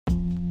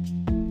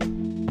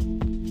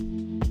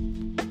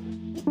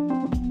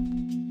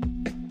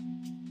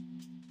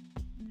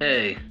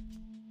Hey,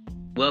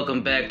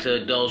 welcome back to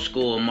Adult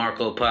School and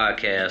Marco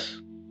Podcast.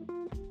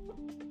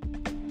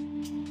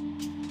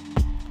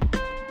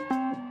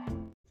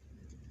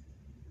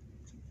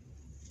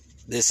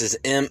 This is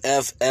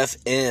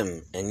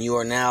MFFM, and you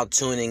are now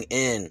tuning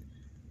in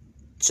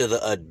to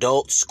the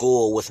Adult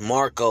School with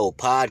Marco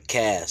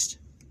Podcast.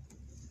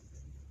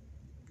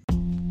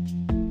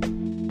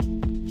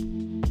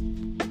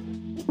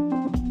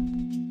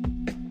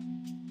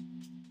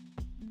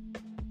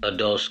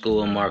 Adult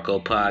School and Marco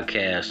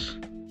Podcast.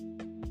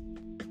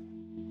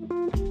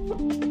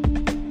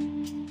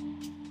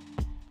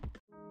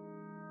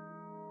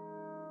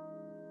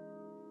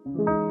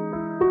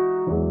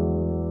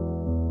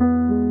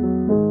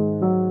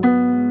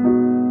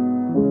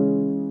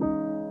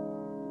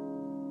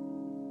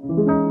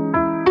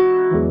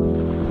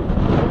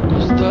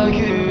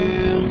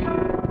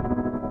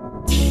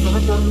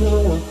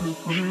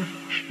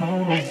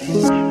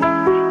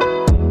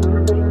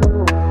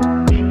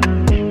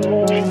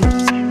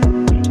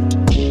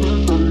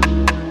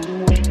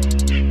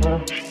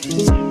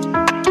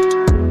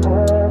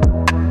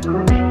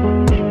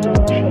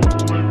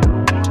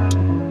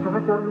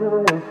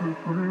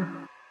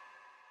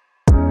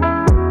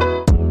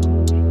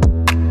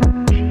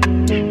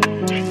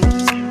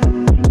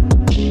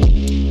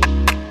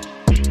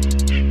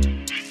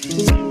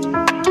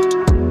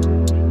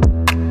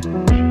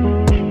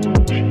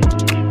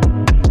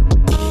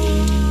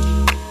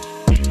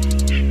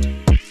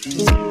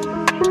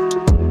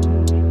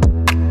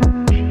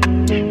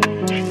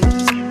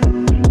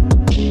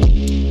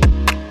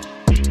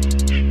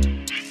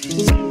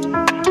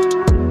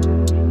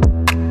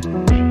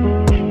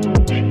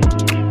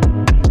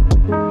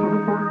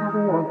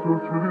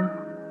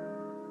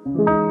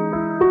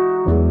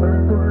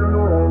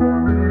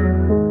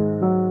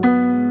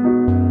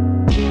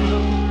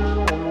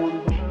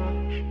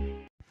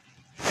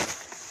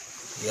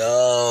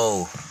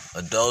 Yo,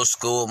 Adult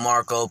School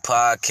Marco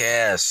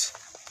Podcast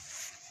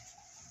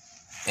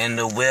in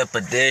the whip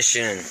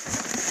edition.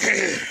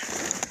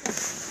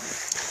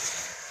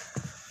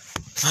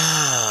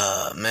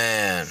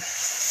 Man,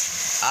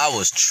 I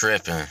was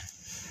tripping.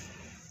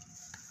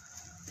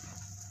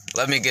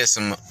 Let me get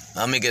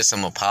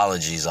some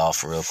apologies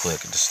off real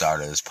quick at the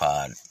start of this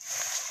pod.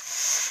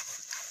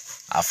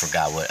 I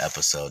forgot what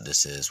episode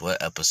this is.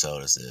 What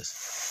episode is this?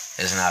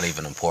 It's not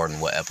even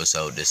important what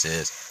episode this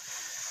is.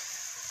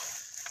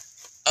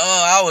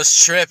 Oh, I was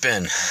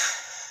tripping.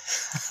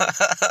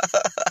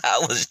 I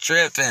was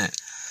tripping.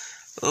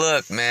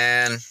 Look,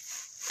 man.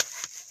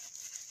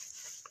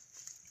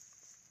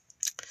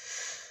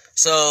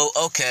 So,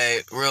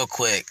 okay, real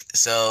quick.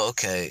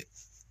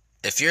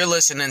 If you're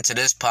listening to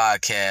this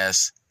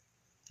podcast,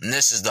 and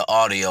this is the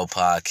audio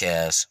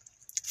podcast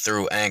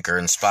through Anchor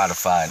and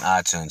Spotify and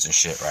iTunes and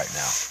shit right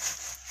now.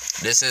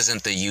 This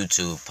isn't the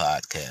YouTube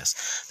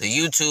podcast. The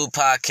YouTube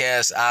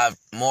podcast,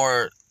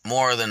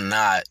 more than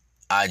not,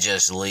 I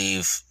just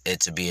leave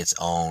it to be its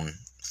own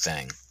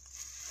thing.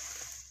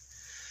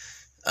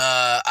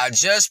 I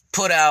just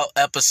put out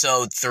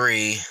episode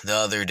 3 the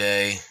other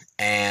day,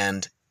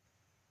 and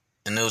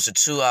it was a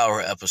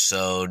 2-hour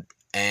episode,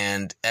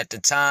 and at the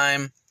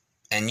time,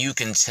 and you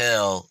can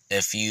tell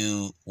if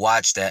you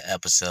watch that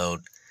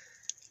episode,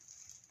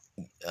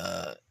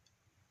 I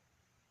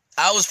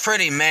was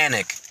pretty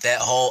manic that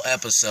whole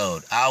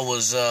episode. I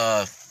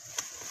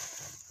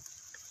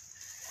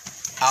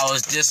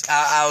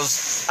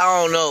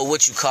don't know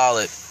what you call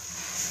it.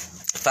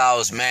 If I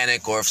was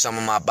manic or if some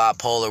of my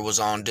bipolar was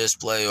on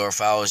display or if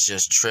I was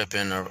just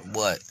tripping or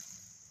what.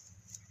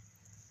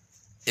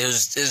 It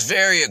was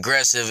very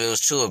aggressive. It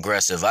was too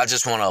aggressive. I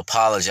just want to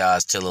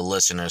apologize to the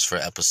listeners for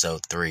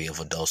episode 3 of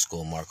Adult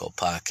School Marco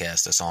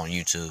Podcast that's on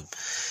YouTube.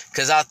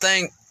 Because I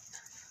think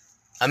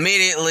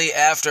immediately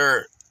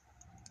after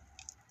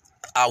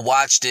I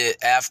watched it,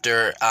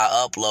 after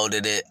I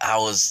uploaded it,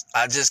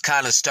 I just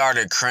kind of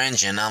started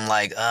cringing. I'm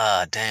like,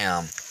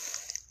 damn.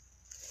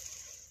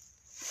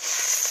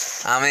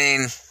 I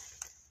mean,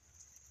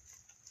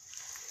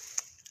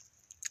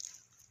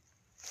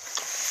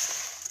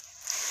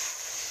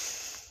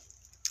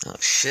 oh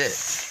shit.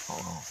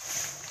 Hold on.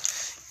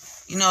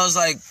 You know, it's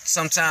like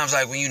sometimes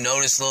like when you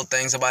notice little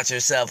things about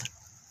yourself.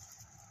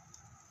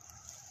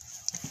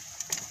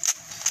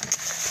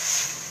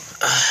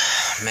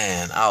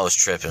 Man, I was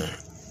tripping.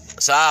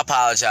 So I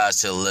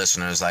apologize to the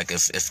listeners. Like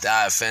if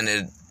I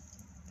offended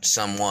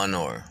someone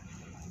or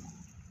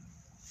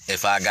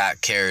if I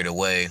got carried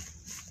away,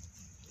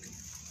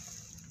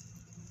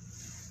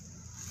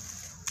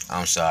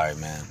 I'm sorry,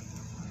 man.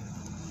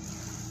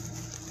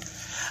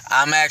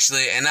 I'm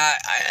actually, and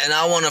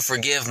I want to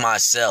forgive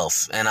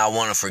myself, and I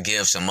want to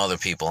forgive some other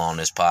people on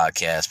this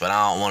podcast, but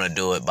I don't want to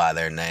do it by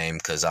their name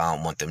because I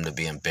don't want them to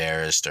be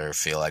embarrassed or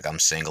feel like I'm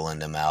singling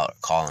them out,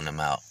 calling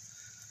them out.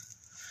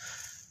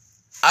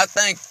 I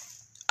think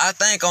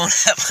on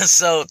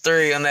episode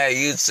 3 on that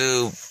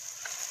YouTube,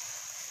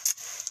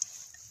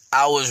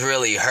 I was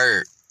really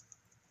hurt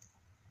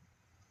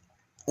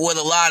with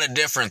a lot of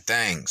different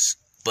things.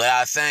 But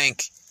I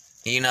think,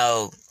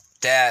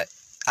 that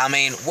I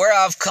mean, where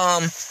I've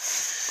come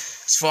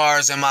as far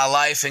as in my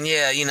life, and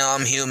yeah,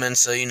 I'm human,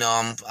 so,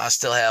 I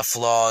still have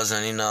flaws,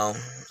 and, I'm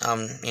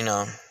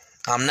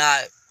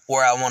not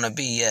where I want to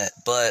be yet,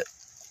 but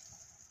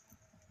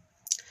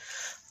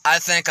I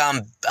think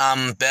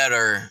I'm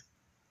better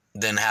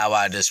than how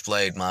I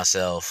displayed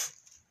myself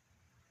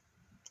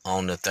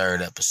on the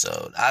 3rd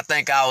episode. I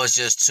think I was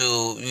just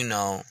too,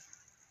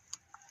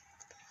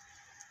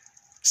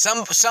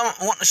 some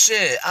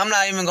shit. I'm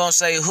not even gonna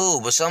say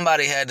who, but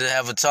somebody had to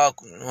have a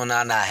talk. Well,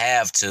 not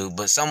have to,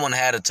 but someone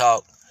had to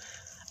talk.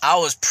 I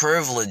was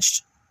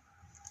privileged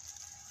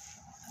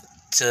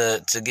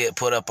to get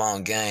put up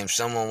on game.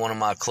 One of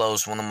my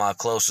closest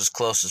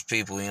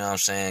people,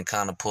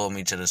 kind of pulled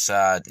me to the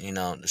side,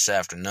 this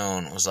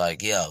afternoon. Was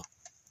like, yo,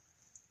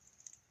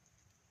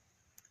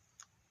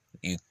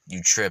 you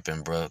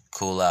tripping, bro.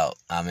 Cool out.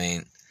 I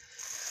mean,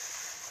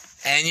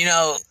 and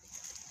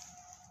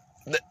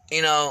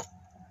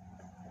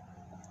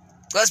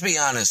let's be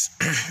honest.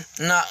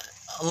 Not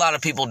a lot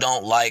of people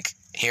don't like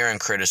hearing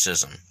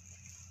criticism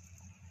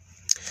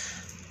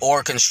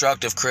or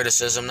constructive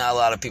criticism. Not a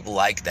lot of people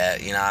like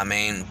that, you know what I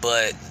mean?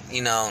 But,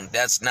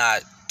 that's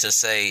not to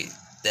say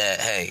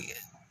that, hey,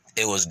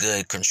 it was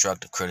good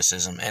constructive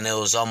criticism. And it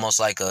was almost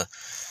like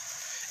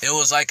it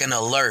was like an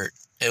alert.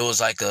 It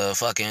was like a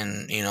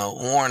fucking,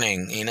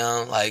 warning,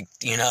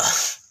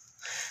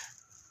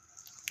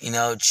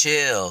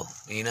 chill,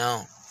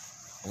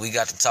 We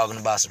got to talking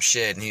about some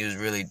shit, and he was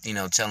really,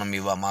 telling me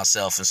about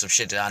myself and some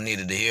shit that I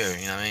needed to hear,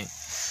 you know what I mean?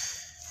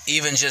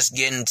 Even just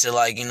getting to,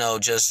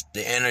 just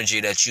the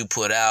energy that you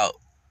put out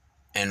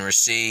and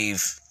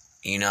receive,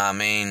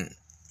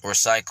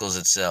 recycles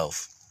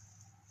itself.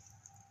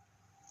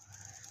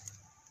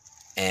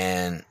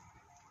 And,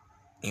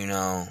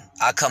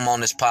 I come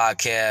on this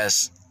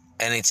podcast.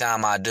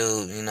 Anytime I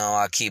do,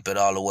 I keep it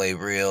all the way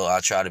real. I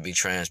try to be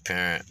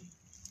transparent.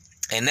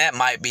 And that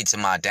might be to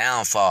my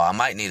downfall. I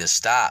might need to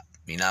stop.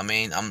 You know what I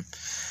mean? I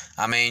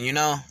don't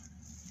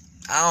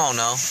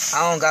know.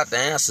 I don't got the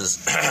answers.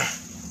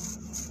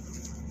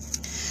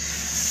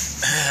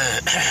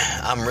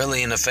 I'm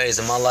really in a phase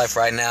of my life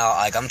right now.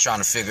 Like, I'm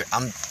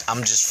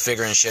just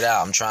figuring shit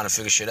out. I'm trying to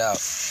figure shit out.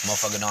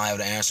 Motherfucker don't have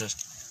the answers.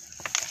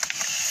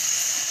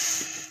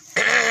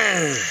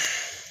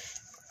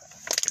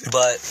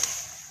 But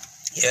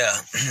yeah,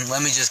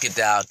 let me just get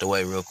that out the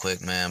way real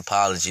quick, man.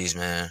 Apologies,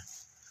 man,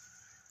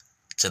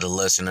 to the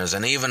listeners,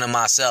 and even to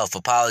myself.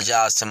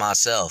 Apologize to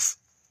myself.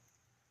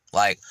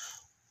 Like,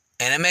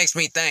 and it makes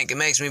me think. It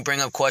makes me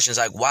bring up questions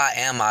like, why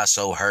am I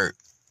so hurt?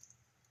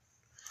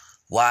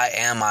 Why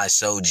am I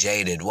so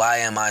jaded? Why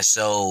am I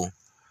so,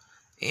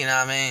 you know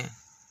what I mean?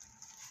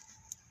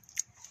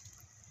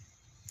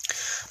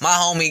 My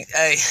homie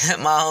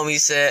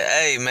said,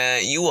 hey,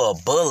 man, you a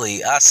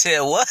bully. I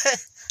said, what?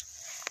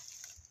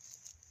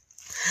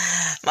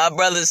 My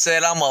brother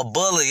said, I'm a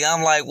bully.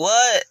 I'm like,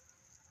 what?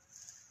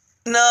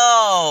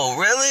 No,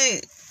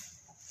 really?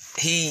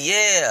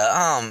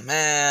 Oh,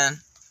 man.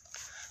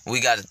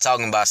 We got to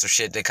talking about some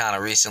shit that kind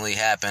of recently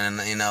happened, and,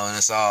 and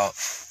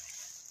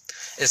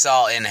it's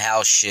all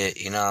in-house shit,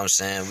 you know what I'm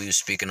saying? We was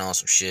speaking on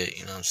some shit,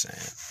 you know what I'm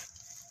saying?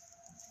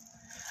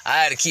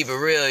 I had to keep it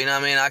real, you know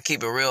what I mean? I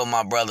keep it real with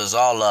my brothers,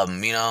 all of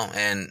them,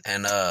 and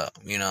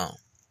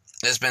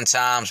there's been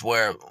times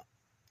where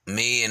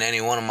me and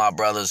any one of my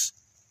brothers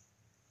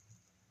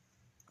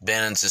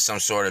been into some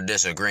sort of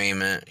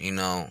disagreement,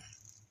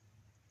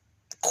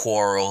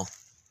 quarrel,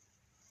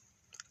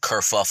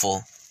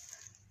 kerfuffle,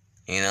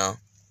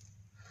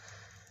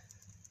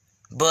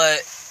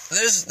 But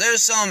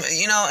there's some,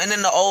 and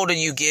then the older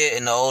you get,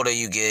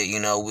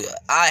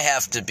 I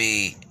have to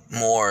be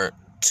more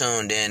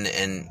tuned in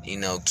and,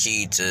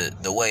 key to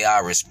the way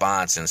I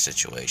respond in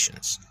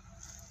situations.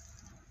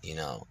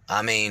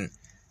 I mean,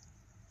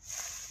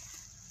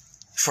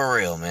 for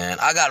real, man.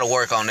 I got to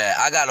work on that.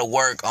 I got to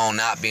work on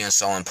not being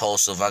so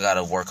impulsive. I got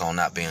to work on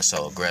not being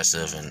so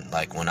aggressive. And,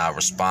 like, when I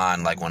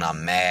respond, like, when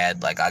I'm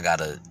mad, like, I got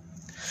to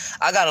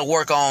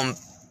work on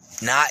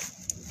not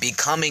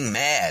becoming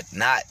mad,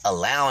 not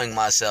allowing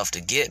myself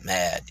to get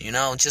mad,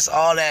 just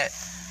all that.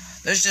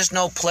 There's just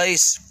no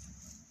place.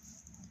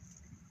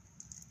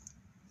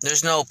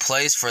 There's no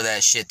place for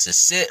that shit to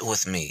sit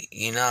with me,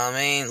 you know what I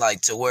mean?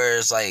 Like, to where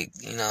it's like,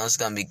 it's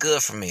gonna be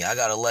good for me. I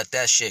gotta let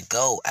that shit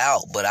go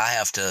out, but I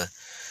have to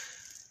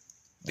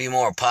be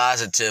more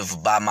positive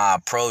by my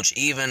approach,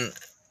 even,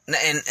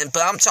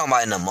 but I'm talking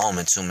about in the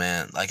moment too,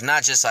 man. Like,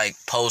 not just like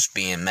post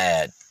being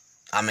mad.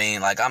 I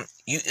mean, like,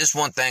 it's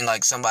one thing,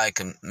 like, somebody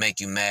can make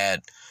you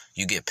mad,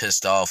 you get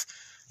pissed off,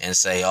 and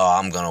say, oh,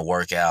 I'm gonna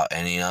work out,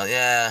 and,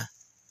 yeah,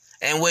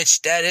 and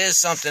which, that is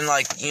something,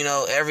 like,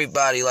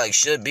 everybody, like,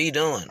 should be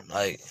doing,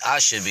 like, I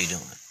should be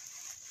doing,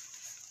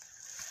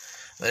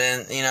 but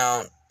then,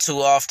 too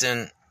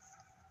often,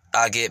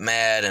 I get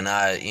mad, and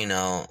I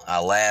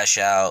lash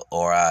out,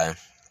 or I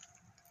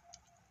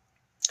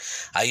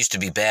used to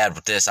be bad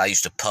with this. I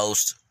used to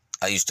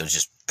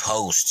just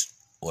post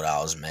what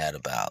I was mad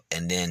about.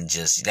 And then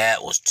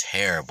that was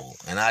terrible.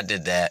 And I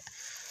did that.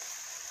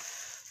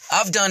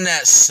 I've done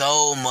that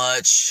so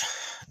much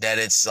that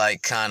it's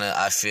like kind of,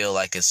 I feel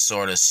like it's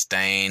sort of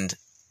stained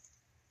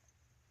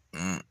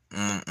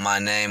my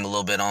name a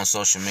little bit on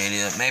social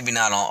media. Maybe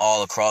not on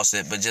all across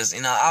it, but just,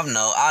 you know, I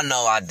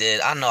know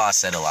I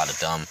said a lot of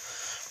dumb,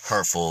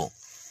 hurtful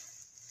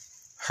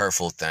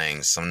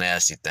things, some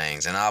nasty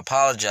things, and I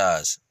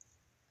apologize.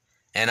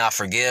 And I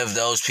forgive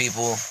those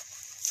people,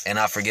 and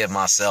I forgive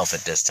myself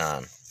at this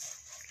time.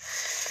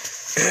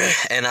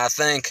 And I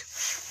think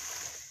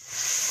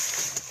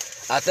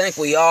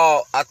we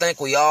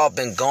all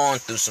been going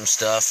through some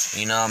stuff,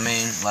 you know what I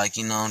mean? Like,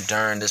 you know,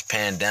 during this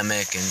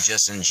pandemic and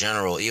just in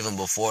general, even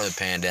before the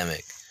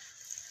pandemic,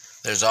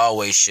 there's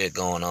always shit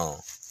going on.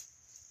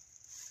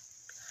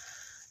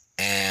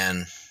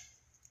 And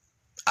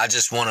I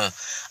want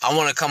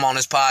to come on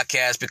this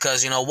podcast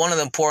because, you know, one of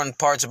the important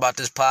parts about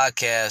this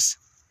podcast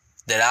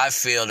that I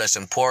feel that's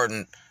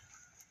important,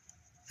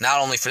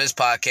 not only for this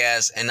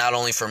podcast and not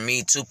only for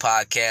me to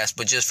podcast,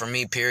 but just for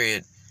me,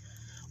 period.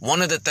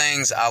 One of the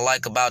things I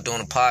like about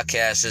doing a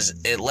podcast is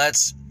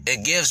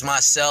it gives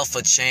myself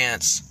a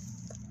chance.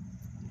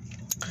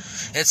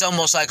 It's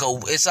almost like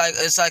it's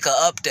like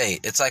an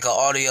update. It's like an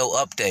audio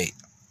update.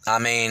 I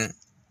mean,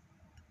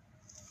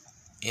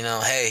 you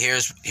know, hey,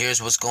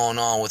 here's what's going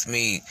on with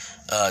me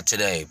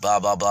today. Blah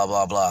blah blah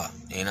blah blah.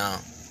 You know,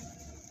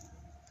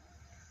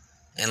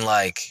 and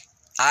like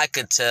I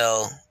could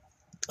tell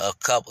a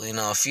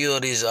few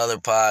of these other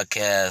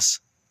podcasts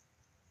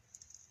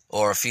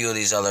or a few of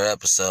these other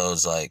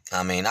episodes, like,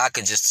 I mean, I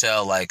could just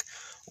tell, like,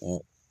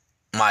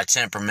 my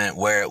temperament,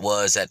 where it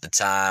was at the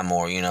time,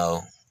 or, you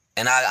know,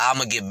 and I'm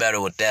going to get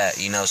better with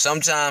that, you know.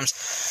 Sometimes,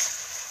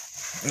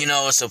 you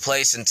know, it's a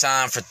place and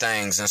time for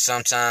things, and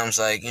sometimes,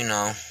 like, you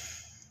know,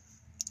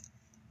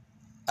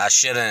 I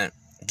shouldn't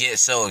get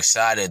so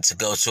excited to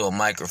go to a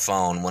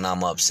microphone when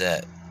I'm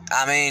upset.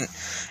 I mean,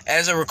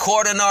 as a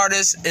recording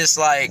artist, it's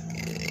like,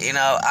 you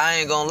know, I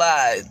ain't gonna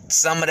lie,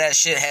 some of that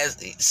shit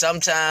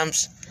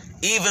sometimes,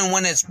 even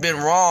when it's been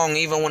wrong,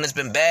 even when it's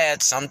been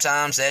bad,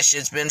 sometimes that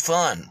shit's been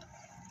fun.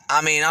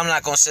 I mean, I'm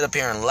not gonna sit up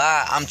here and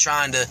lie. I'm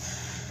trying to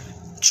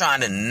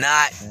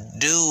not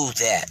do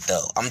that,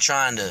 though. I'm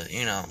trying to,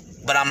 you know,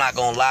 but I'm not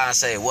gonna lie and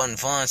say it wasn't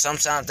fun.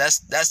 Sometimes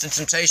that's the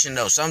temptation,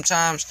 though.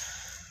 Sometimes,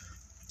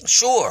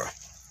 sure.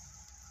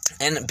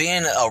 And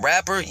being a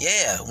rapper,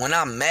 yeah, when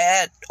I'm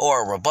mad,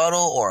 or a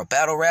rebuttal or a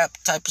battle rap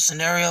type of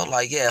scenario,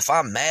 like, yeah, if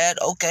I'm mad,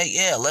 okay,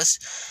 yeah,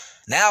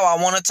 now I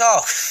want to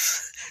talk.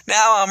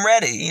 Now I'm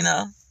ready, you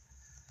know.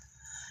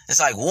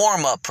 It's like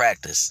warm-up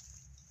practice.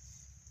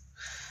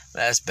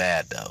 That's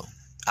bad, though.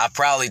 I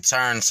probably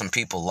turned some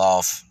people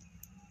off,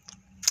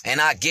 and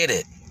I get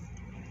it.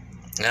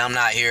 And I'm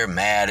not here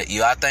mad at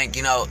you. I think,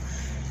 you know,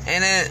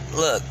 and then,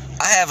 look,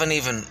 I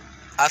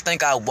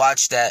think I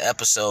watched that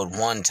episode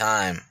one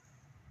time,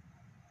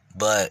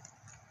 but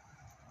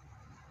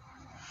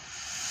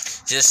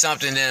just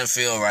something didn't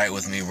feel right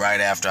with me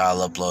right after I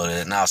uploaded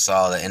it, and I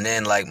saw it. And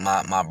then, like,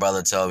 my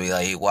brother told me,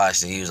 like, he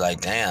watched it, he was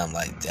like, damn,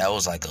 like, that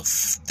was like a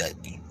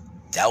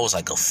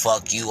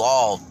fuck you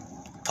all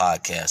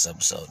podcast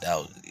episode. That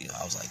was, you know,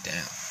 I was like,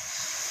 damn.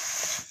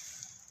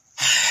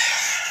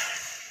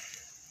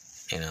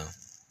 You know,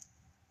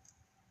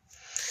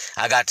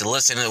 I got to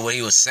listen to what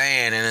he was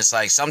saying, and it's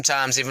like,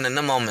 sometimes even in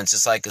the moments,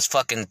 it's like, it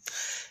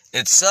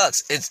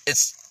sucks.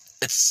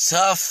 It's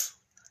tough.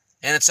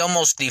 And it's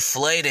almost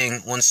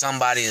deflating when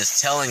somebody is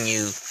telling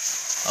you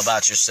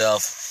about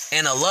yourself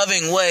in a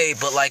loving way,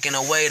 but like in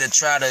a way to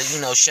try to,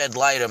 you know, shed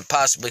light and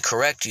possibly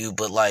correct you.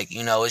 But like,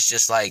 you know, it's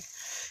just like,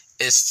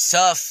 it's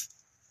tough,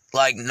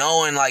 like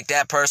knowing like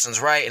that person's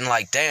right, and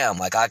like, damn,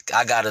 like I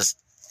gotta,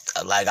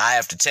 like, I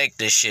have to take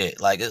this shit,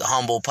 like, it's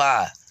humble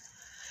pie.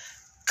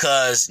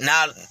 Cause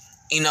now,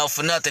 you know,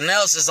 for nothing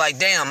else, it's like,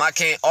 damn, I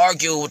can't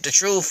argue with the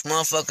truth.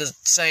 Motherfuckers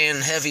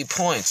saying heavy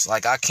points.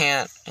 Like, I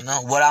can't, you know,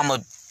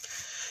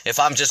 if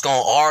I'm just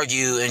gonna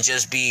argue and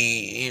just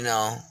be, you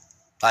know,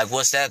 like,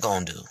 what's that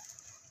gonna do?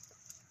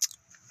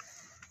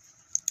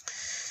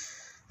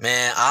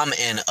 Man, I'm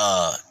in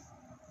a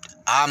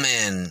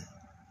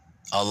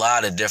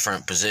lot of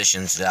different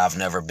positions that I've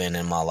never been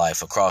in my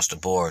life across the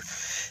board.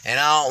 And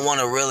I don't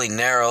want to really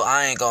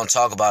I ain't gonna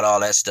talk about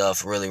all that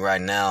stuff really right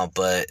now,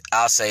 but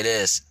I'll say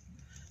this.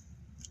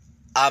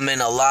 I'm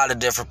in a lot of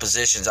different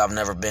positions I've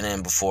never been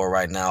in before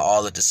right now,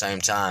 all at the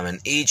same time. And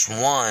each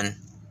one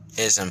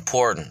is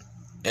important.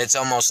 It's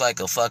almost like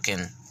a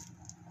fucking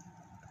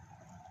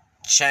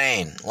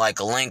chain,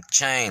 like a link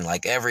chain.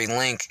 Like, every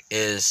link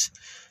is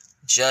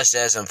just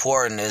as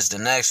important as the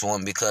next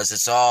one because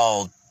it's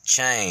all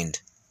chained.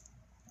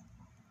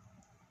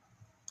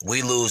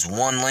 We lose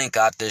one link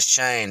out this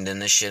chain, then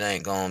this shit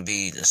ain't gonna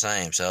be the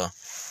same. So,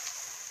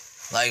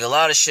 like, a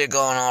lot of shit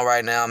going on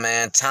right now,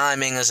 man.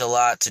 Timing is a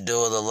lot to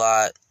do with a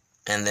lot.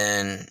 And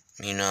then,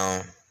 you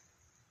know,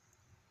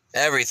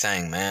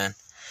 everything, man.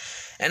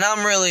 And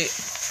I'm really...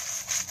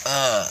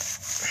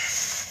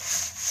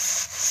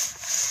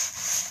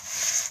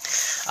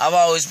 I've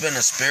always been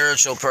a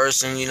spiritual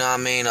person, you know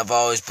what I mean? I've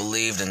always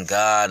believed in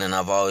God, and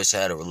I've always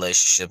had a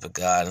relationship with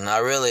God, and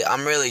I'm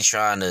really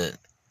trying to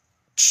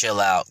chill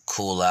out,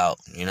 cool out,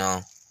 you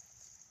know?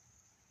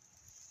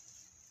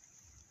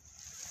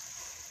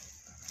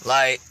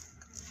 like,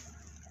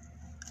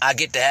 I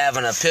get to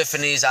having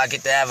epiphanies, I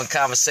get to having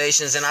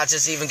conversations, and I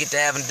just even get to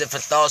having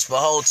different thoughts. But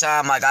the whole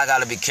time, like, I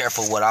gotta be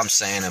careful what I'm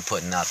saying and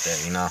putting out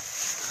there, you know?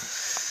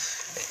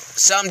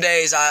 Some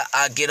days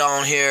I get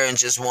on here and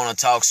just want to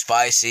talk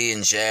spicy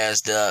and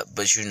jazzed up,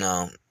 but you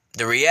know,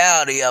 the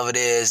reality of it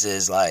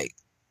is like,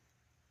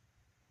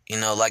 you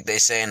know, like they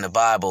say in the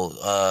Bible,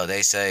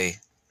 they say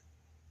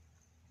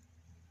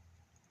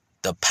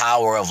the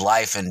power of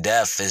life and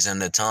death is in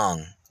the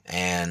tongue.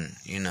 And,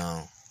 you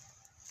know,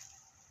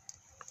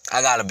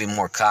 I gotta be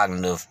more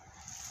cognitive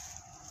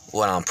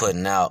what I'm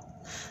putting out,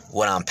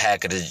 what I'm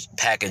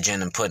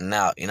packaging and putting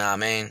out, you know what I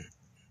mean?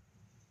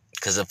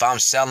 Because if I'm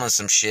selling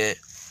some shit,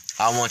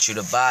 I want you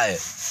to buy it.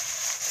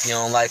 If you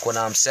don't like what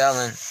I'm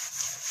selling,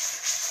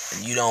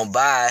 you don't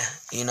buy,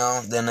 you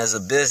know, then as a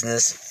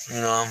business,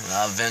 you know,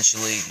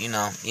 eventually, you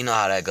know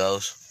how that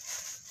goes.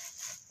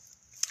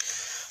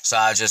 So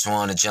I just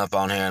wanted to jump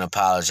on here and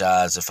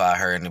apologize if I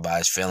hurt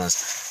anybody's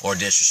feelings or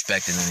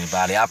disrespected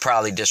anybody. I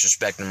probably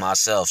disrespected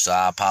myself, so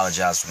I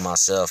apologize for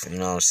myself, you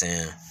know what I'm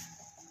saying?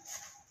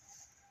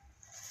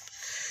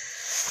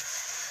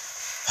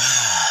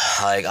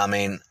 Like, I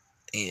mean,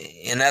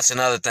 and that's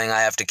another thing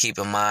I have to keep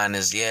in mind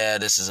is, yeah,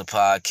 this is a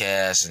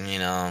podcast, and, you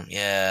know,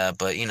 yeah,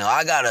 but, you know,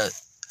 I gotta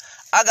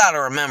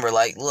remember,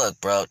 like,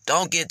 look, bro,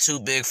 don't get too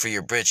big for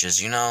your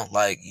britches, you know?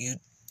 Like, you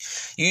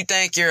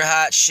think you're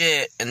hot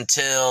shit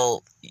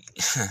until,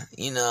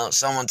 you know,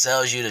 someone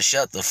tells you to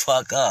shut the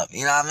fuck up,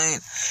 you know what I mean?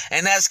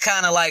 And that's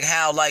kind of like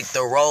how, like, the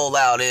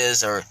rollout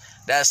is, or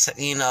that's,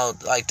 you know,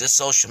 like the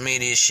social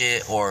media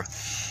shit, or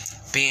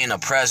being a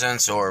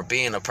presence, or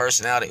being a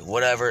personality,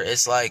 whatever.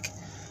 It's like,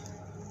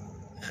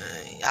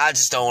 I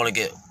just don't want to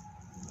get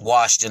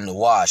washed in the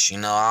wash, you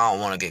know? I don't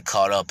want to get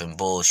caught up in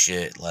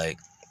bullshit. Like,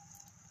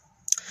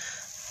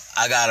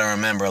 I gotta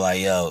remember,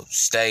 like, yo,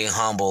 stay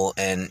humble,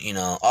 and, you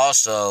know,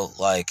 also,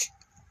 like,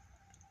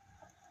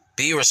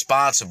 be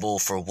responsible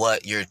for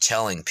what you're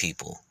telling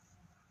people.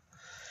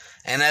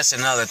 And that's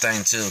another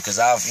thing, too, because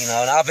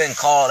I've been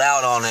called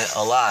out on it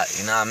a lot,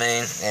 you know what I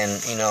mean?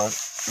 And, you know,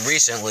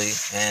 recently,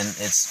 and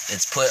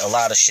it's put a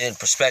lot of shit in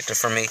perspective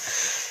for me.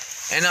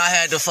 And I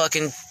had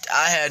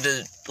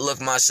to look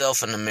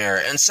myself in the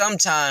mirror. And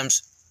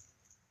sometimes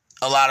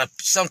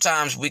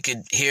we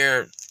could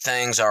hear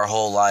things our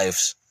whole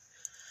lives.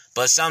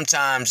 But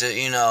sometimes,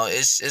 you know,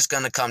 it's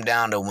going to come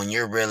down to when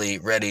you're really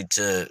ready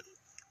to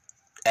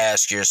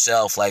ask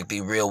yourself, like,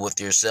 be real with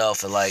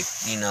yourself, and, like,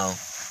 you know,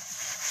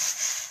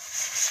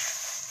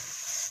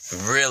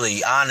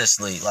 really,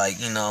 honestly, like,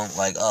 you know,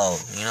 like, oh,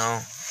 you know,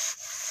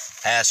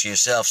 ask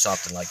yourself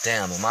something like,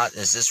 damn,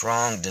 is this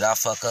wrong? Did I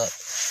fuck up?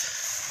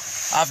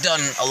 I've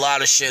done a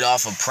lot of shit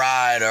off of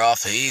pride or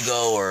off of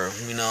ego or,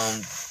 you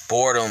know,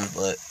 boredom,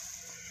 but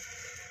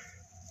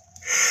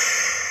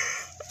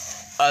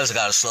I just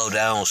gotta slow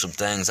down with some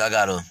things. I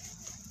gotta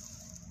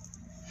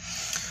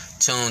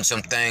tune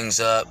some things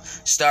up.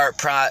 Start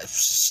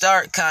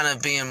kind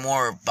of being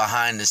more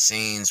behind the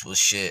scenes with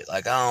shit.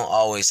 Like, I don't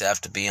always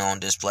have to be on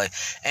display.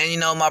 And, you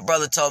know, my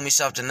brother told me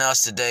something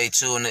else today,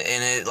 too, and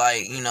it,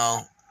 like, you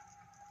know,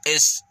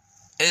 it's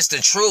the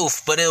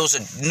truth, but it was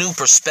a new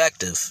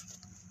perspective.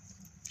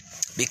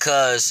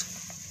 Because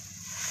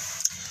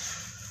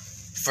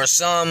for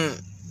some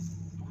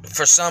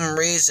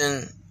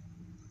reason,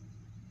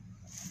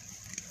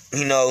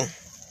 you know,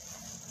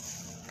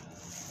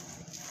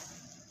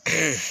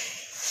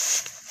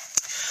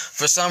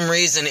 for some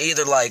reason,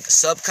 either like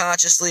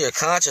subconsciously or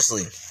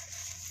consciously,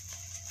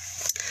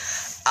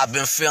 I've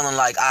been feeling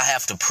like I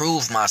have to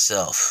prove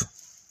myself.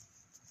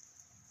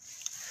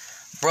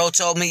 Bro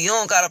told me, you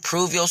don't gotta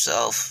prove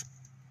yourself.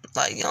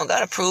 Like, you don't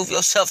gotta prove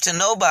yourself to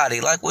nobody.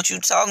 Like, what you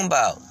talking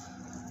about?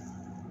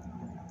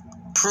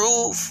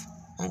 Prove?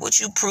 What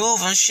you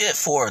proving shit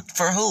for?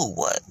 For who?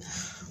 What?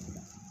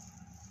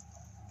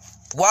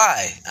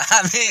 Why?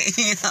 I mean,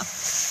 you know,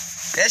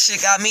 that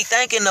shit got me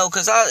thinking, though,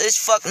 because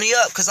it's fucked me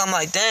up, because I'm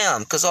like,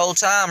 damn, because the whole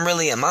time,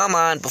 really, in my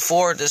mind,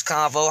 before this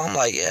convo, I'm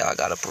like, yeah, I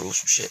gotta prove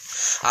some shit.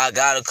 I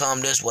gotta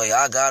come this way.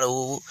 I gotta,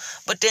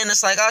 but then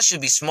it's like, I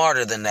should be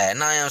smarter than that,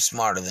 and I am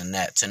smarter than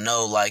that, to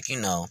know, like, you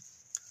know,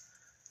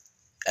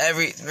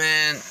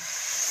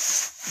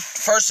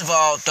 first of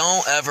all,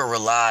 don't ever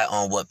rely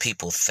on what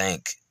people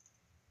think.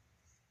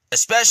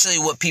 Especially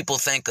what people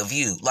think of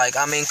you. Like,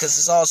 I mean, because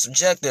it's all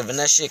subjective and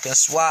that shit can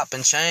swap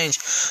and change.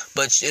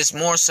 But it's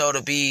more so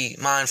to be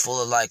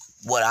mindful of, like,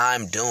 what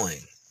I'm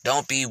doing.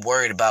 Don't be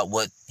worried about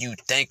what you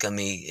think of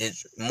me.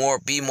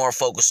 Be more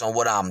focused on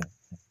what I'm,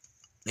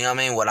 you know what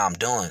I mean, what I'm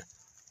doing.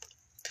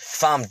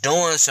 If I'm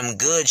doing some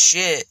good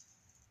shit,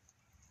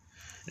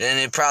 then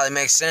it probably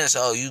makes sense.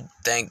 Oh, you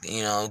think,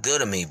 you know,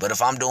 good of me. But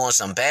if I'm doing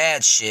some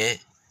bad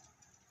shit,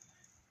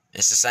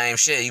 it's the same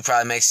shit. You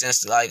probably make sense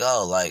to, like,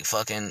 oh, like,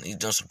 fucking, you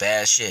doing some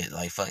bad shit.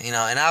 Like, fuck, you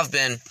know, and I've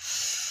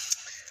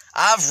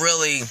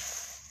really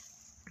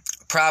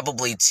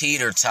probably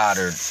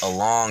teeter-tottered a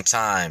long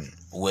time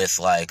with,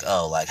 like,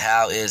 oh, like,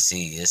 how is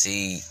he? Is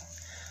he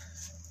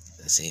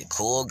a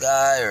cool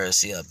guy or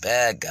is he a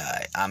bad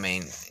guy? I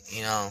mean,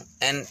 you know,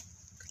 and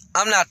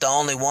I'm not the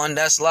only one.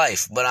 That's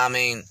life. But I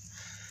mean,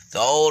 the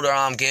older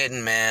I'm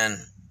getting, man,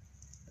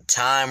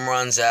 time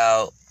runs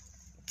out.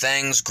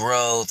 Things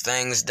grow.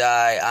 Things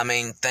die. I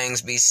mean,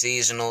 things be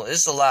seasonal.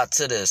 It's a lot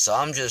to this. So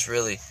I'm just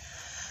really,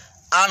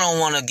 I don't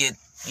want to get,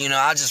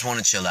 I just want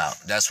to chill out.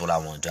 That's what I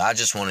want to do. I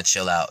just want to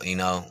chill out,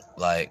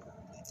 like,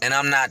 and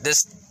I'm not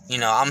this,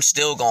 I'm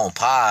still going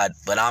pod,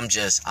 but I'm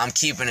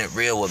keeping it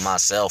real with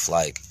myself.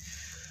 Like,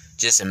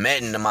 just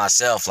admitting to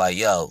myself, like,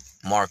 yo,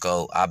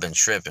 Marco, I've been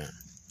tripping.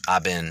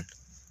 I've been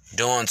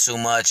doing too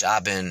much.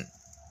 I've been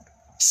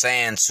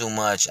saying too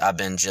much. I've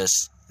been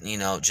just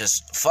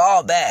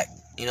fall back,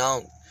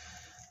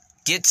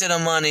 get to the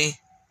money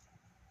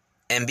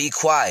and be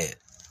quiet.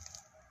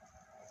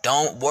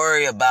 Don't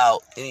worry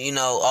about,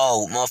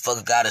 oh,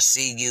 motherfucker gotta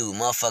see you.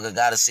 Motherfucker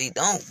gotta see.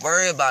 Don't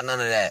worry about none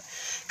of that.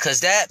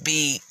 Because that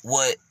be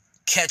what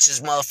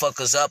catches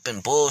motherfuckers up in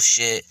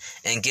bullshit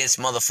and gets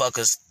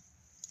motherfuckers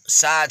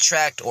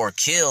sidetracked or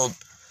killed.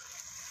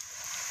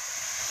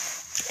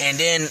 And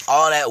then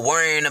all that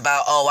worrying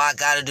about, oh, I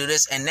gotta do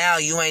this. And now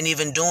you ain't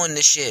even doing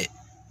this shit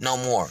no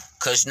more.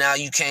 Because now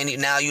you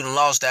done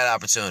lost that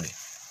opportunity.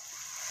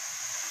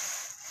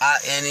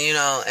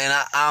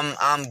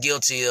 I'm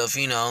guilty of,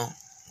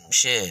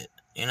 shit,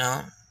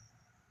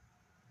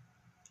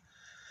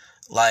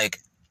 like,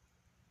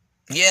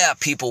 yeah,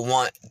 people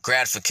want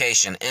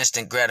gratification,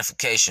 instant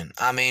gratification.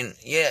 I mean,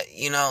 yeah,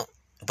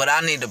 but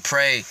I need to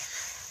pray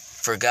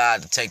for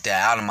God to take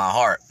that out of my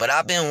heart. But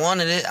I've been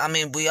wanting it. I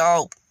mean, we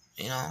all,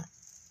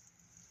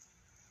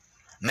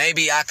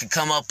 maybe I could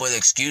come up with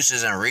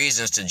excuses and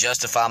reasons to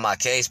justify my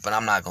case, but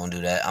I'm not going to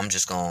do that. I'm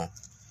just going to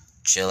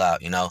chill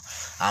out,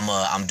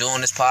 I'm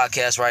doing this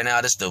podcast right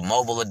now. This is the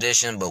mobile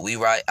edition, but we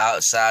right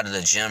outside of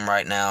the gym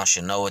right now.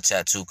 Shanoa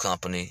Tattoo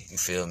Company, you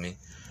feel me?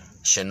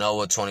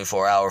 Shanoa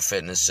 24-hour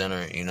fitness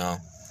center,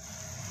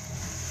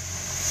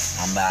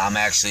 I'm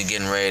actually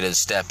getting ready to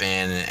step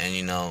in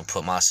and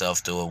put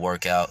myself through a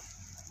workout.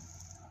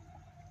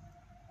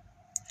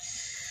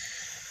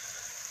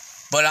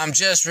 But I'm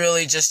just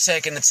really just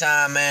taking the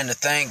time, man, to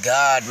thank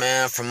God,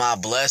 man, for my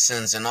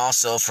blessings and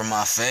also for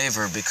my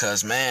favor.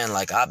 Because, man,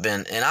 like, I've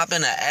been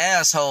an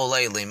asshole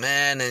lately,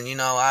 man. And,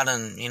 I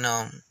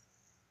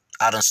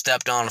done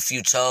stepped on a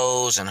few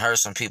toes and hurt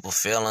some people's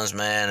feelings,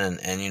 man.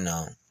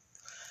 And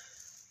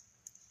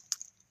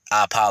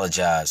I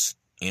apologize.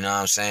 You know what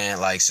I'm saying?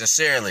 Like,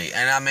 sincerely.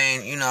 And I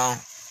mean,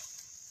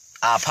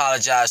 I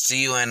apologize to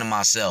you and to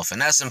myself.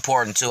 And that's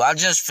important, too. I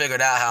just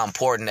figured out how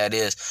important that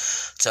is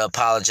to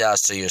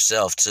apologize to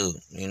yourself, too,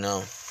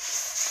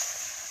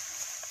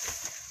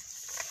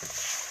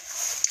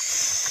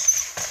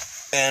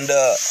 And,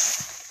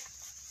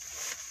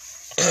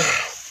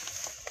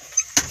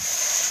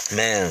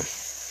 man,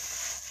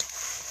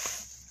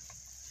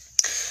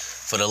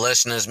 for the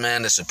listeners,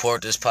 man, to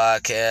support this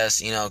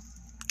podcast,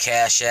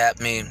 Cash App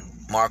me,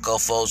 Marco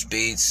Folks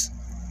Beats.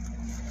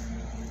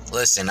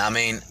 Listen, I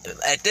mean,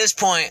 at this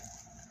point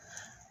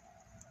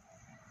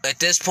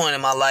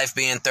in my life,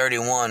 being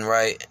 31,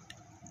 right?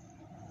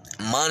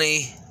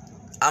 Money,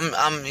 we ain't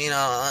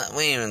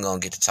even gonna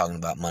get to talking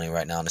about money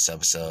right now in this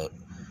episode.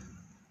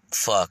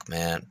 Fuck,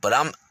 man. But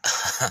I'm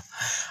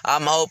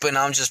hoping,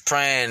 I'm just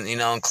praying,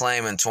 and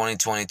claiming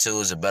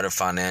 2022 is a better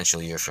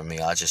financial year for me.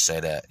 I'll just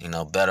say that,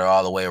 better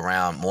all the way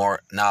around.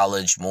 More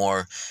knowledge,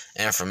 more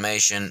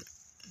information,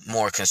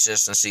 more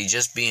consistency,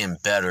 just being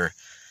better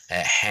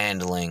at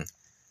handling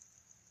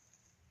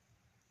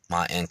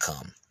my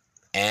income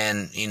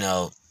and,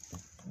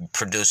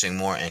 producing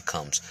more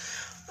incomes.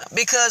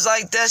 Because,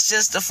 like, that's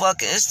just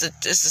it's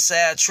the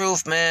sad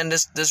truth, man.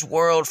 This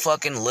world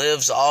fucking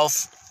lives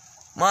off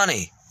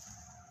money.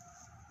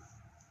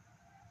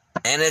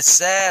 And it's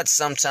sad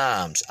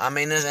sometimes. I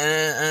mean,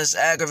 it's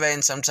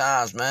aggravating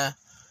sometimes, man.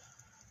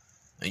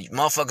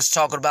 Motherfuckers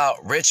talking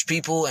about rich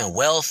people and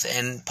wealth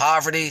and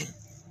poverty.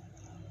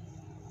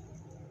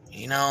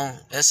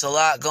 It's a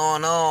lot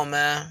going on,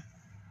 man.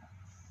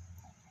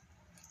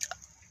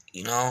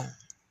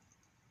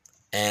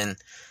 And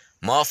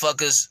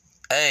motherfuckers,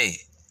 hey,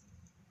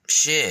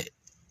 shit,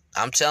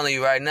 I'm telling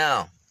you right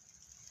now,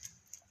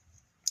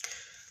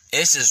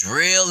 it's as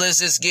real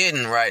as it's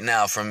getting right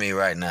now for me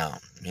right now.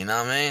 You know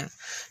what I mean?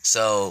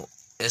 So,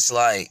 it's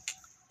like,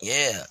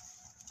 yeah,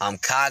 I'm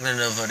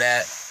cognitive of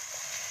that,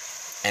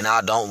 and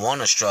I don't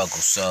want to struggle.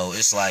 So,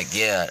 it's like,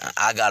 yeah,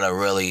 I gotta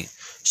really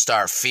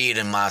start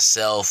feeding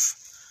myself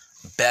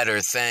better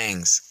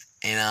things,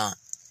 in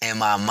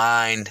my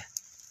mind,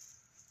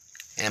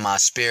 in my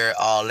spirit,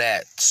 all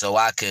that, so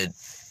I could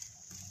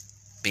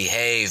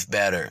behave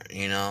better,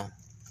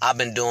 I've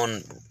been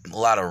doing a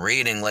lot of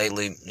reading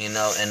lately, and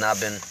I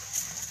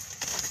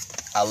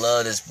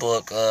love this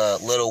book,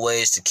 Little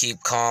Ways to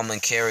Keep Calm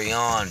and Carry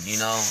On,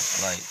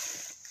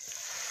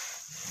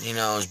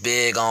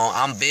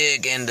 I'm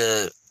big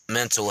into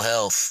mental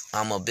health.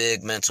 I'm a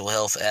big mental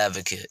health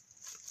advocate.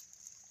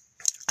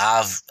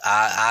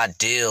 I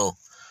deal,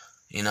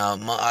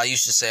 I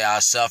used to say I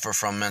suffer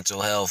from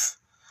mental health,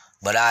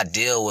 but I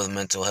deal with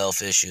mental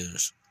health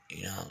issues,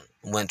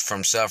 went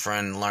from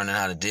suffering, learning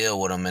how to deal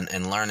with them,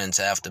 and learning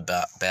to have to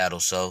battle.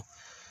 So,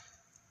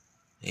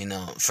 You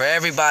know, for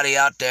everybody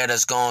out there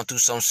that's going through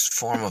some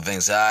form of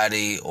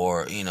anxiety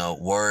or, you know,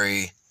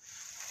 worry,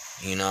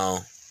 you know,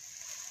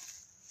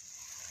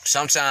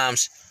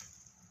 sometimes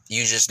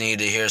you just need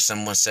to hear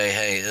someone say,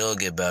 hey, it'll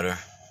get better.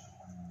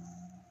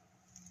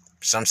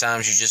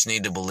 Sometimes you just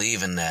need to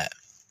believe in that.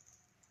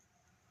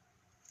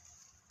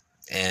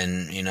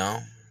 And, you know,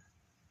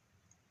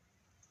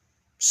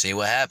 see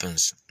what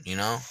happens, you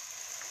know?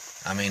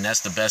 I mean, that's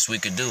the best we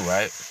could do,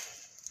 right?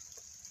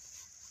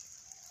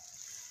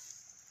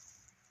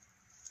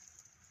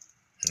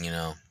 You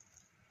know,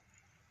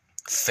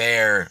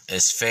 fair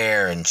is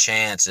fair and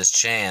chance is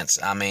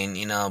chance. I mean,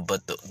 you know,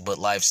 but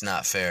life's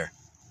not fair,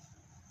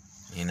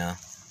 you know?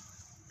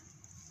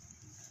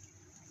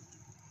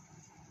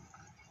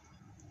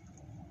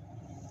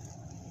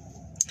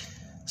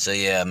 So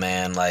yeah,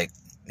 man, like,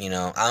 you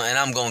know,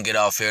 I'm gonna get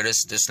off here.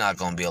 This not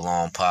gonna be a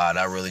long pod.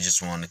 I really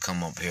just wanted to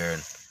come up here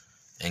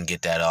and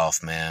get that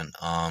off, man.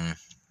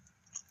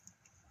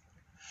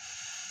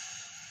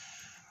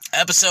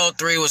 Episode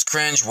 3 was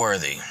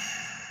cringeworthy.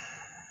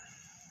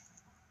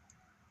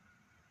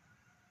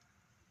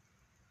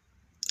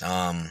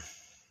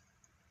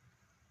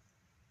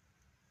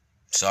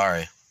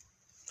 Sorry.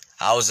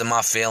 I was in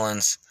my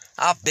feelings.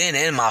 I've been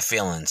in my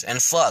feelings.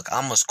 And fuck,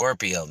 I'm a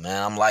Scorpio,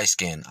 man. I'm light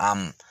skinned.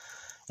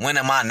 When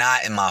am I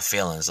not in my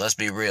feelings? Let's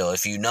be real.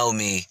 If you know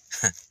me,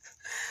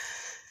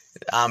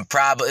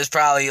 it's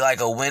probably like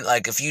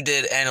like if you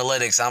did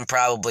analytics, I'm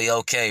probably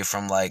okay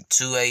from like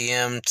 2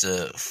 a.m.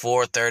 to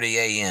 4:30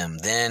 a.m.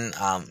 Then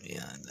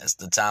yeah, that's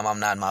the time I'm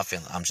not in my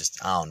feelings.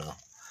 I don't know.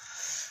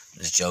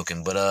 Just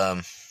joking, but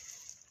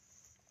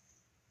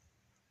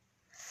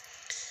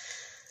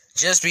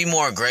just be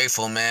more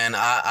grateful, man.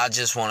 I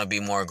just want to be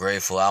more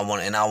grateful. I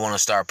want to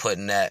start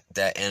putting that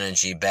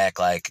energy back,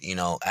 like, you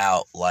know,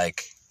 out,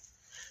 like,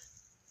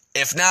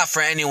 if not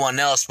for anyone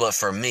else, but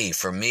for me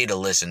to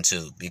listen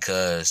to,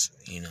 because,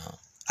 you know,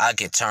 I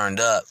get turned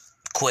up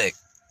quick.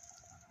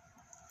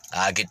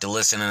 I get to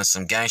listen to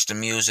some gangster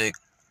music.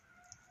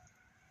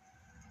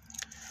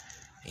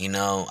 You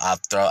know,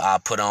 I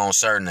put on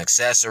certain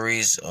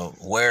accessories,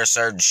 wear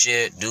certain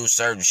shit, do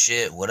certain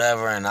shit,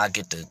 whatever, and I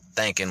get to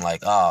thinking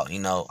like, oh, you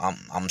know,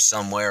 I'm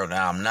somewhere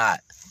that I'm not.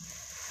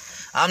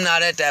 I'm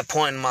not at that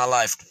point in my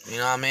life, you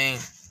know what I mean?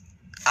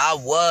 I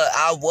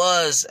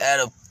was at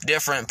a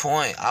different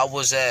point. I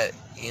was at,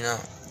 you know,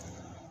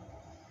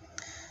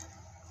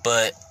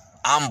 but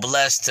I'm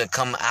blessed to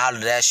come out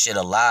of that shit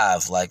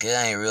alive. Like, it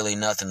ain't really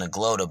nothing to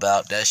gloat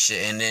about, that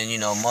shit. And then, you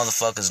know,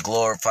 motherfuckers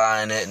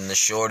glorifying it, and the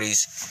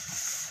shorties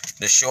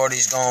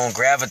gonna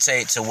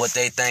gravitate to what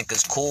they think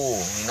is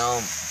cool, you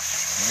know?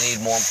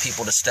 Need more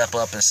people to step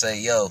up and say,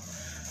 yo,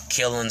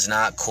 killing's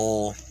not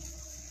cool.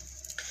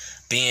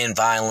 Being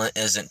violent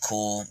isn't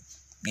cool.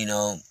 You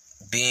know,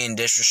 being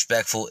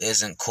disrespectful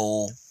isn't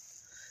cool.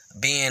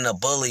 Being a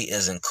bully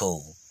isn't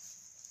cool.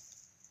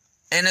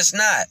 And it's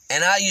not.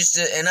 And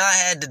I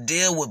had to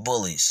deal with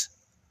bullies.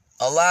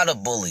 A lot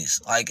of bullies,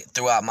 like,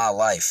 throughout my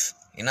life,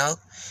 you know?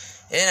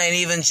 It ain't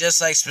even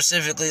just, like,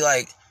 specifically,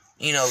 like,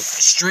 you know,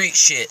 street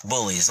shit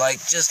bullies.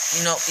 Like, just,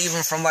 you know,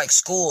 even from, like,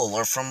 school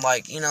or from,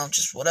 like, you know,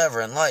 just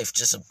whatever in life.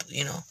 Just,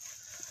 you know.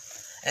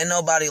 And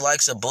nobody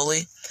likes a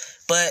bully.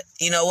 But,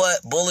 you know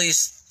what?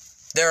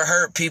 Bullies, they're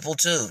hurt people,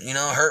 too. You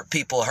know, hurt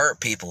people,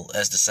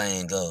 as the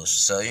saying goes.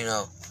 So, you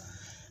know,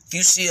 if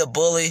you see a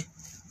bully,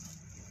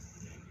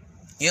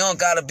 you don't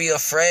gotta be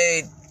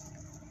afraid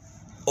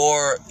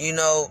or, you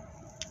know,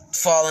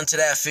 fall into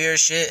that fear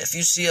shit. If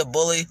you see a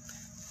bully,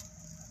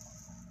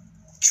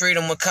 treat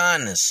him with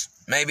kindness.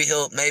 Maybe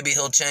he'll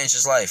change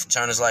his life,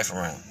 turn his life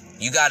around.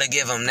 You gotta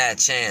give him that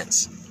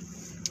chance.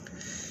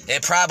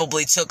 It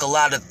probably took a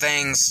lot of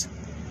things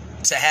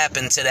to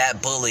happen to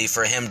that bully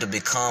for him to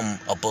become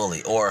a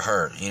bully, or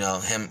her, you know,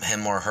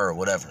 him or her,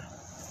 whatever.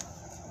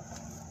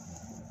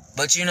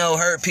 But, you know,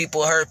 hurt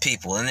people.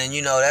 And then,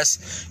 you know,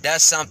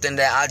 that's something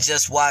that I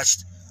just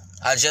watched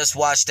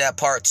that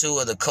part 2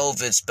 of the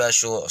COVID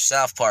special of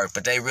South Park,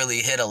 but they really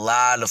hit a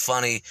lot of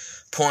funny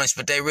points,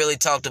 but they really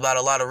talked about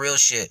a lot of real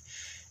shit.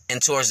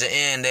 And towards the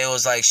end, they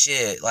was like,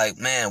 shit, like,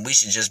 man, we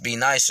should just be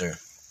nicer.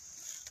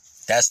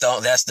 That's the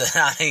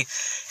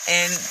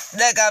and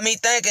that got me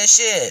thinking,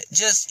 shit,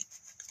 just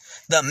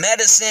the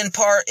medicine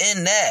part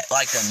in that,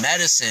 like the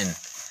medicine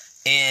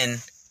in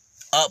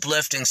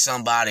uplifting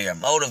somebody or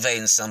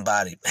motivating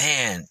somebody,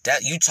 man,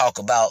 that, you talk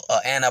about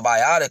an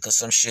antibiotic or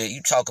some shit,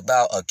 you talk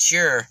about a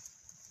cure.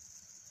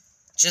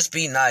 Just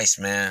be nice,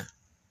 man.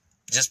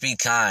 Just be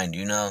kind,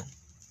 you know?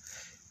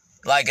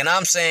 Like, and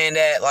I'm saying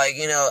that, like,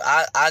 you know,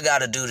 I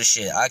gotta do the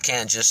shit. I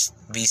can't just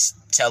be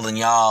telling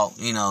y'all,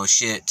 you know,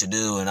 shit to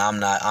do, and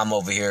I'm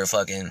over here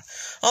fucking,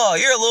 oh,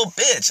 you're a little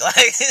bitch.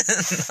 Like,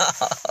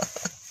 no.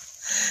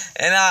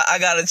 And I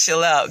gotta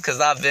chill out, because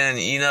I've been,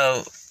 you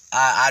know,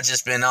 I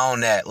just been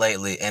on that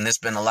lately, and it's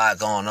been a lot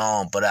going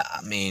on, but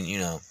I mean, you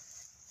know,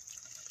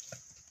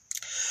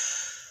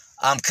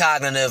 I'm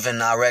cognitive,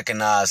 and I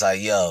recognize,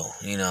 like, yo,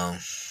 you know,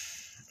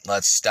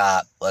 let's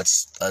stop,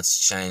 let's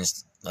change,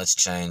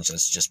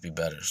 let's just be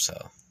better.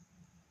 So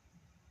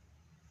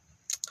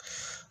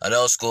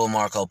Adult School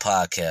Marco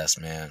podcast,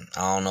 man.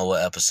 I don't know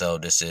what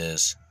episode this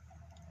is.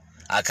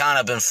 I kind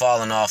of been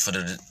falling off of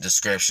the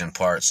description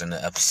parts in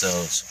the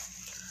episodes.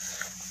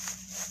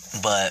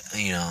 But,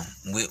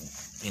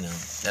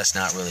 that's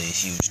not really a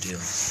huge deal.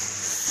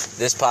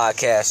 This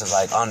podcast is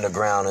like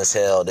underground as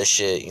hell. This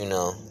shit, and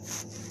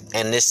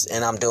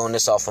I'm doing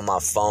this off of my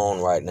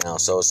phone right now.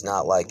 So it's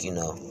not like,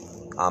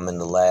 I'm in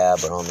the lab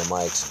or on the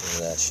mics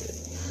and that shit.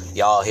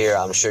 Y'all hear,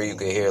 I'm sure you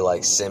could hear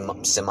like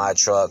semi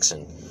trucks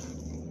and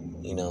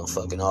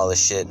fucking all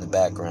this shit in the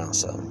background,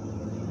 so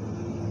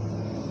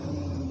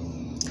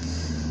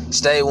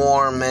stay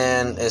warm,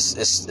 man. It's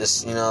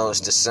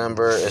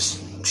December.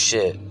 It's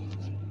shit.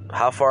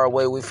 How far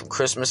away we from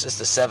Christmas? It's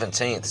the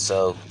 17th,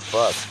 so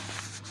fuck.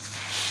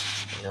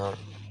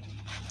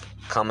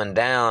 Coming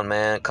down,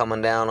 man.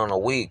 Coming down on a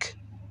week.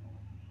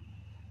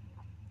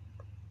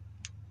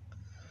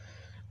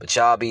 But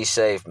y'all be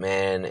safe,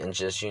 man, and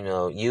just,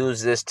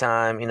 use this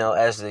time,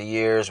 as the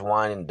year's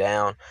winding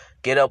down.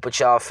 Get up with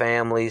y'all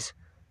families.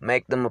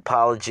 Make them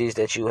apologies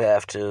that you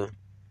have to.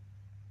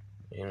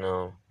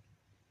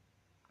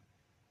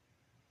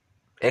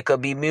 It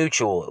could be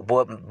mutual,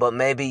 but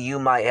maybe you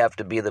might have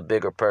to be the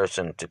bigger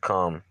person to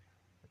come,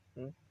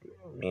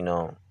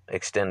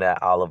 extend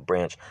that olive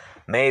branch.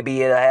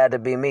 Maybe it had to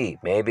be me.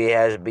 Maybe it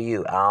has to be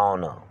you. I don't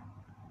know.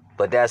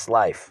 But that's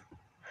life.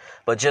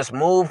 But just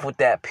move with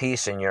that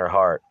peace in your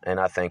heart,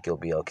 and I think you'll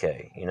be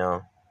okay,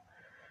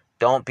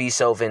 Don't be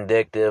so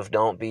vindictive.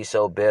 Don't be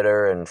so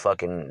bitter and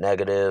fucking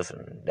negative.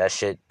 And that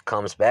shit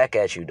comes back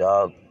at you,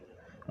 dog.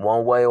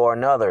 One way or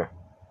another.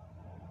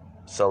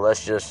 So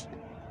let's just...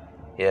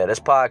 this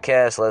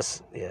podcast,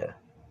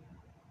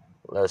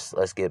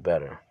 let's get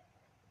better.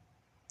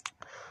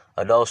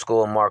 Adult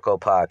School Marco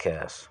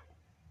podcast.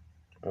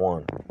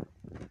 1.